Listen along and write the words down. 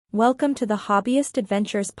Welcome to the Hobbyist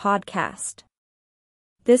Adventures podcast.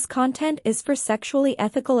 This content is for sexually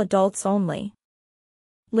ethical adults only.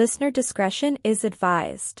 Listener discretion is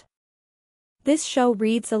advised. This show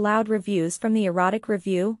reads aloud reviews from the Erotic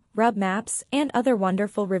Review, Rub Maps, and other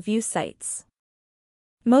wonderful review sites.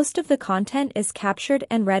 Most of the content is captured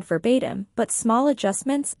and read verbatim, but small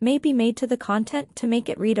adjustments may be made to the content to make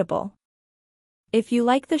it readable. If you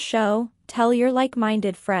like the show, tell your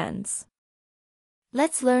like-minded friends.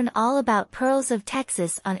 Let's learn all about Pearls of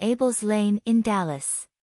Texas on Abel's Lane in Dallas.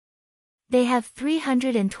 They have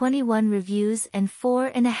 321 reviews and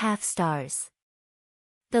 4.5 stars.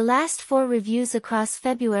 The last 4 reviews across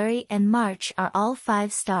February and March are all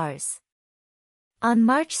 5 stars. On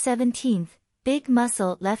March 17th, Big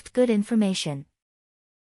Muscle left good information.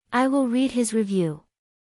 I will read his review.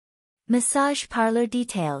 Massage parlor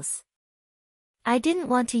details. I didn't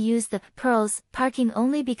want to use the Pearls parking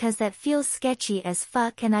only because that feels sketchy as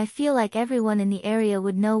fuck and I feel like everyone in the area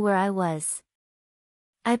would know where I was.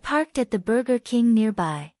 I parked at the Burger King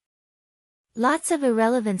nearby. Lots of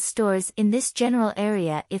irrelevant stores in this general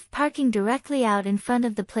area if parking directly out in front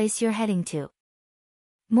of the place you're heading to.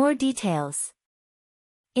 More details.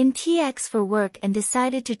 In TX for work and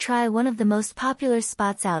decided to try one of the most popular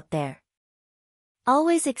spots out there.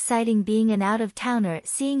 Always exciting being an out-of-towner,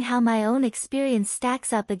 seeing how my own experience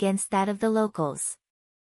stacks up against that of the locals.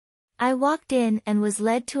 I walked in and was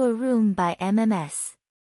led to a room by MMS.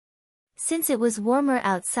 Since it was warmer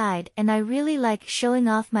outside and I really like showing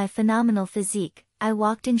off my phenomenal physique, I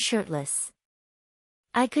walked in shirtless.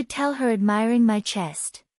 I could tell her admiring my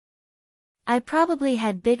chest. I probably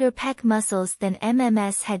had bigger pec muscles than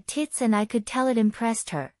MMS had tits and I could tell it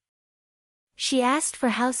impressed her. She asked for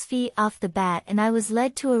house fee off the bat and I was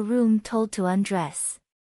led to a room told to undress.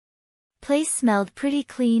 Place smelled pretty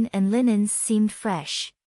clean and linens seemed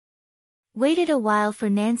fresh. Waited a while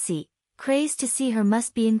for Nancy, crazed to see her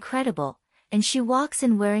must be incredible, and she walks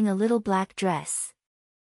in wearing a little black dress.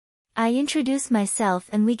 I introduce myself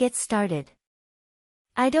and we get started.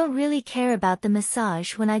 I don't really care about the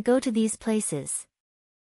massage when I go to these places.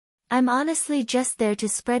 I'm honestly just there to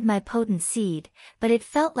spread my potent seed, but it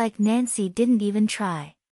felt like Nancy didn't even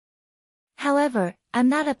try. However, I'm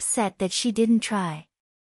not upset that she didn't try.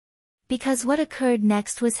 Because what occurred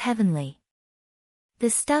next was heavenly. The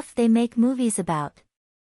stuff they make movies about.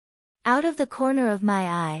 Out of the corner of my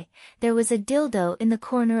eye, there was a dildo in the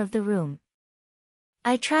corner of the room.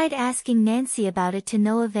 I tried asking Nancy about it to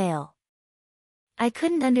no avail. I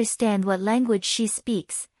couldn't understand what language she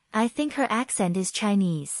speaks. I think her accent is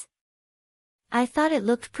Chinese. I thought it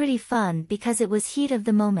looked pretty fun because it was heat of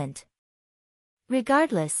the moment.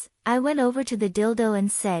 Regardless, I went over to the dildo and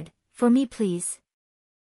said, "For me please."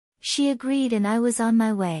 She agreed and I was on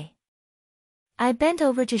my way. I bent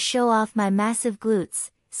over to show off my massive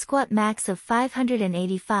glutes, squat max of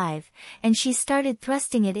 585, and she started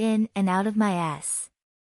thrusting it in and out of my ass.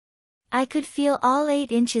 I could feel all 8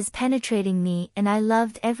 inches penetrating me and I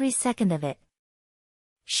loved every second of it.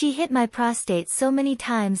 She hit my prostate so many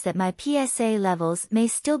times that my PSA levels may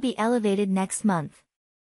still be elevated next month.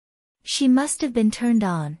 She must have been turned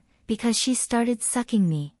on, because she started sucking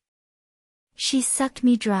me. She sucked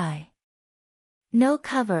me dry. No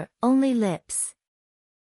cover, only lips.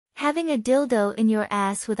 Having a dildo in your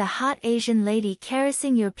ass with a hot Asian lady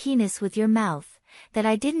caressing your penis with your mouth, that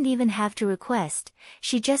I didn't even have to request,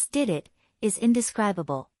 she just did it, is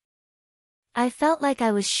indescribable. I felt like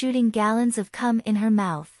I was shooting gallons of cum in her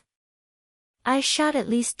mouth. I shot at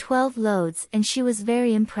least 12 loads and she was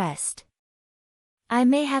very impressed. I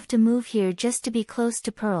may have to move here just to be close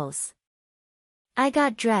to Pearls. I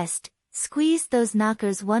got dressed, squeezed those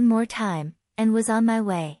knockers one more time, and was on my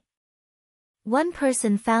way. One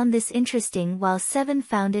person found this interesting while 7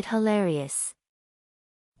 found it hilarious.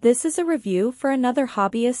 This is a review for another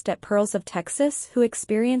hobbyist at Pearls of Texas who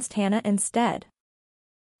experienced Hannah instead.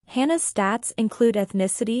 Hannah's stats include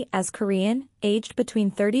ethnicity as Korean, aged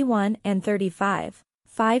between 31 and 35,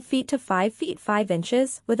 5 feet to 5 feet 5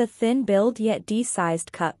 inches with a thin build yet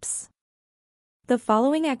D-sized cups. The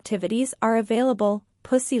following activities are available: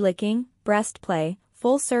 pussy licking, breast play,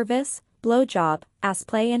 full service, blowjob, ass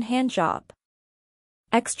play and hand job.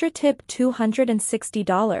 Extra tip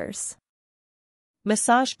 $260.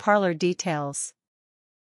 Massage parlor details.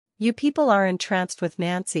 You people are entranced with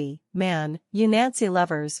Nancy, man, you Nancy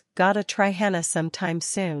lovers, gotta try Hannah sometime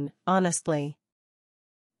soon, honestly.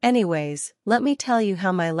 Anyways, let me tell you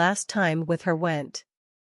how my last time with her went.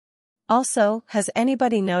 Also, has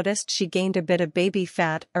anybody noticed she gained a bit of baby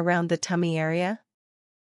fat around the tummy area?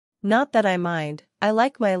 Not that I mind, I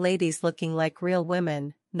like my ladies looking like real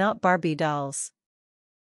women, not Barbie dolls.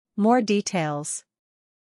 More details.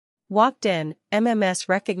 Walked in, MMS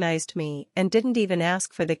recognized me and didn't even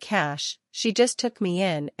ask for the cash, she just took me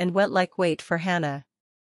in and went like wait for Hannah.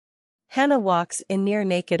 Hannah walks in near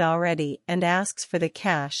naked already and asks for the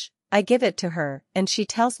cash, I give it to her and she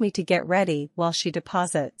tells me to get ready while she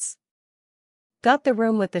deposits. Got the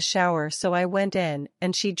room with the shower so I went in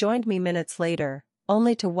and she joined me minutes later,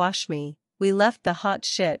 only to wash me, we left the hot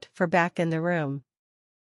shit for back in the room.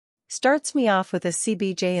 Starts me off with a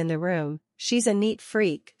CBJ in the room, she's a neat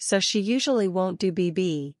freak so she usually won't do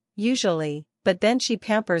BB, but then she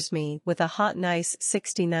pampers me with a hot nice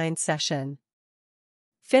 69 session.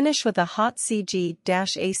 Finish with a hot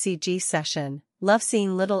CG-ACG session, love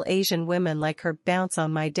seeing little Asian women like her bounce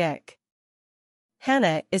on my dick.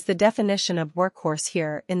 Hannah is the definition of workhorse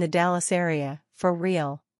here in the Dallas area, for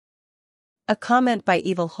real. A comment by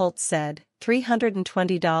Evil Holtz said,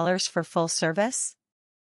 $320 for full service?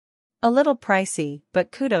 A little pricey,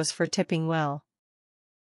 but kudos for tipping well.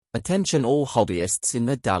 Attention all hobbyists in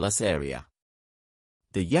the Dallas area.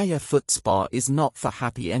 The Yaya Foot Spa is not for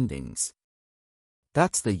happy endings.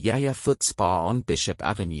 That's the Yaya Foot Spa on Bishop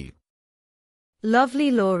Avenue. Lovely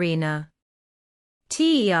Lorena.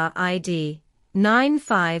 TERID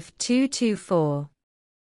 95224.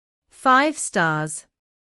 5 stars.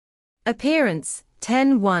 Appearance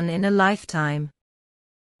 10-1 in a lifetime.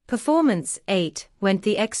 Performance 8, went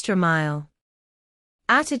the extra mile.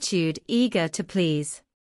 Attitude eager to please.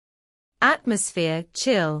 Atmosphere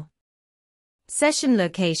chill. Session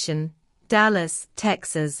location, Dallas,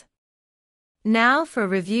 Texas. Now for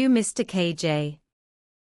review Mr. KJ.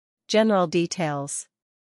 General details.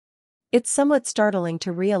 It's somewhat startling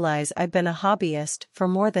to realize I've been a hobbyist for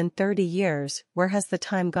more than 30 years, where has the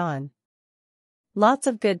time gone? Lots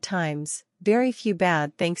of good times, very few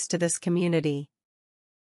bad thanks to this community.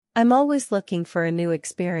 I'm always looking for a new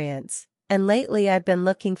experience, and lately I've been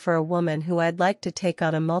looking for a woman who I'd like to take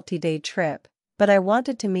on a multi-day trip, but I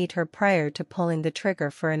wanted to meet her prior to pulling the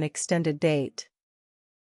trigger for an extended date.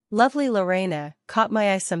 Lovely Lorena caught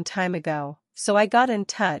my eye some time ago, so I got in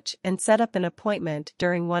touch and set up an appointment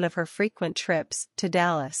during one of her frequent trips to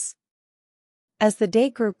Dallas. As the day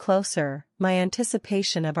grew closer, my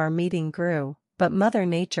anticipation of our meeting grew, but Mother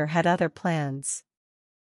Nature had other plans.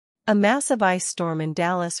 A massive ice storm in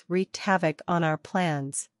Dallas wreaked havoc on our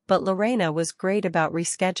plans, but Lorena was great about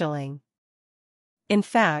rescheduling. In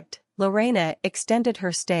fact, Lorena extended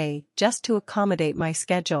her stay just to accommodate my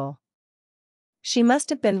schedule. She must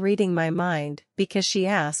have been reading my mind because she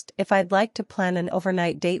asked if I'd like to plan an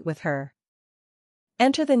overnight date with her.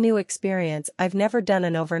 Enter the new experience. I've never done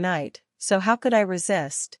an overnight, so how could I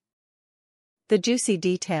resist? The juicy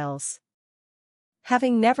details.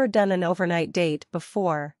 Having never done an overnight date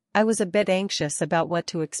before, I was a bit anxious about what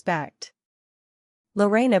to expect.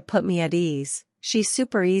 Lorena put me at ease, she's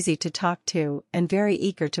super easy to talk to and very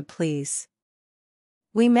eager to please.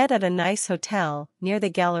 We met at a nice hotel near the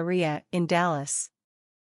Galleria in Dallas.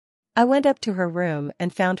 I went up to her room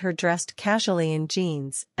and found her dressed casually in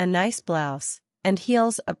jeans, a nice blouse, and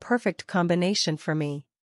heels, a perfect combination for me.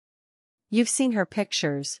 You've seen her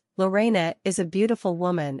pictures. Lorena is a beautiful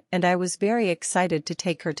woman and I was very excited to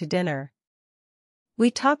take her to dinner. We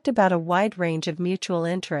talked about a wide range of mutual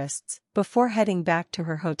interests before heading back to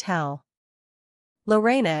her hotel.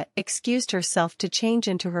 Lorena excused herself to change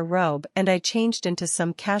into her robe and I changed into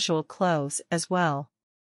some casual clothes as well.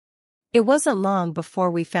 It wasn't long before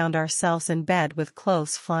we found ourselves in bed with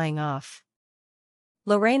clothes flying off.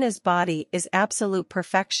 Lorena's body is absolute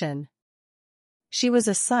perfection. She was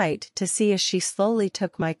a sight to see as she slowly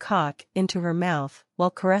took my cock into her mouth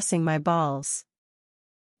while caressing my balls.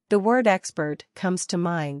 The word expert comes to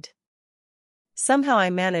mind. Somehow I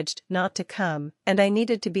managed not to come, and I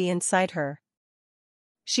needed to be inside her.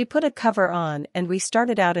 She put a cover on and we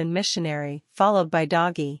started out in missionary, followed by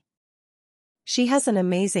doggy. She has an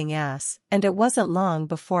amazing ass, and it wasn't long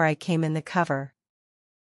before I came in the cover.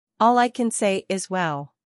 All I can say is wow.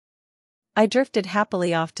 I drifted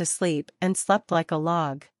happily off to sleep and slept like a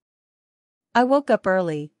log. I woke up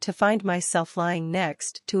early to find myself lying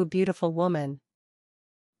next to a beautiful woman.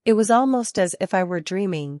 It was almost as if I were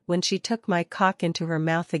dreaming when she took my cock into her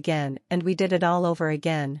mouth again and we did it all over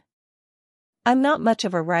again. I'm not much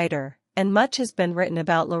of a writer, and much has been written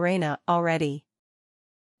about Lorena already.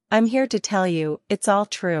 I'm here to tell you, it's all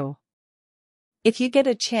true. If you get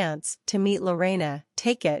a chance to meet Lorena,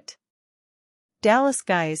 take it. Dallas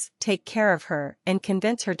guys, take care of her and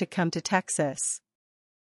convince her to come to Texas.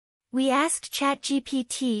 We asked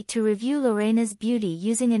ChatGPT to review Lorena's beauty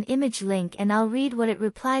using an image link and I'll read what it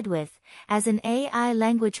replied with. As an AI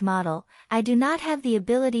language model, I do not have the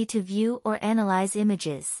ability to view or analyze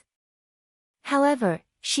images. However,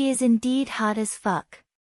 she is indeed hot as fuck.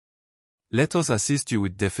 Let us assist you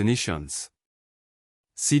with definitions.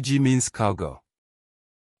 CG means cowgirl.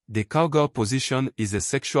 The cowgirl position is a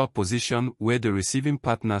sexual position where the receiving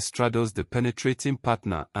partner straddles the penetrating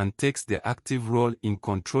partner and takes the active role in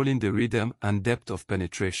controlling the rhythm and depth of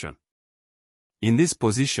penetration. In this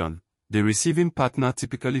position, the receiving partner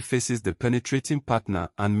typically faces the penetrating partner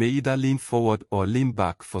and may either lean forward or lean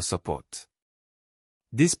back for support.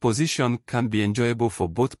 This position can be enjoyable for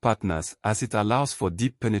both partners as it allows for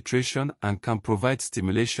deep penetration and can provide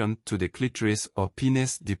stimulation to the clitoris or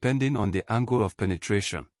penis depending on the angle of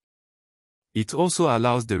penetration. It also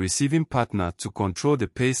allows the receiving partner to control the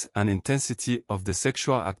pace and intensity of the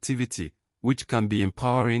sexual activity, which can be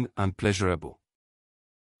empowering and pleasurable.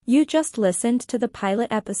 You just listened to the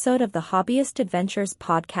pilot episode of the Hobbyist Adventures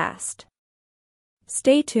podcast.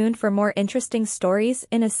 Stay tuned for more interesting stories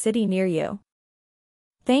in a city near you.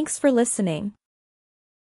 Thanks for listening.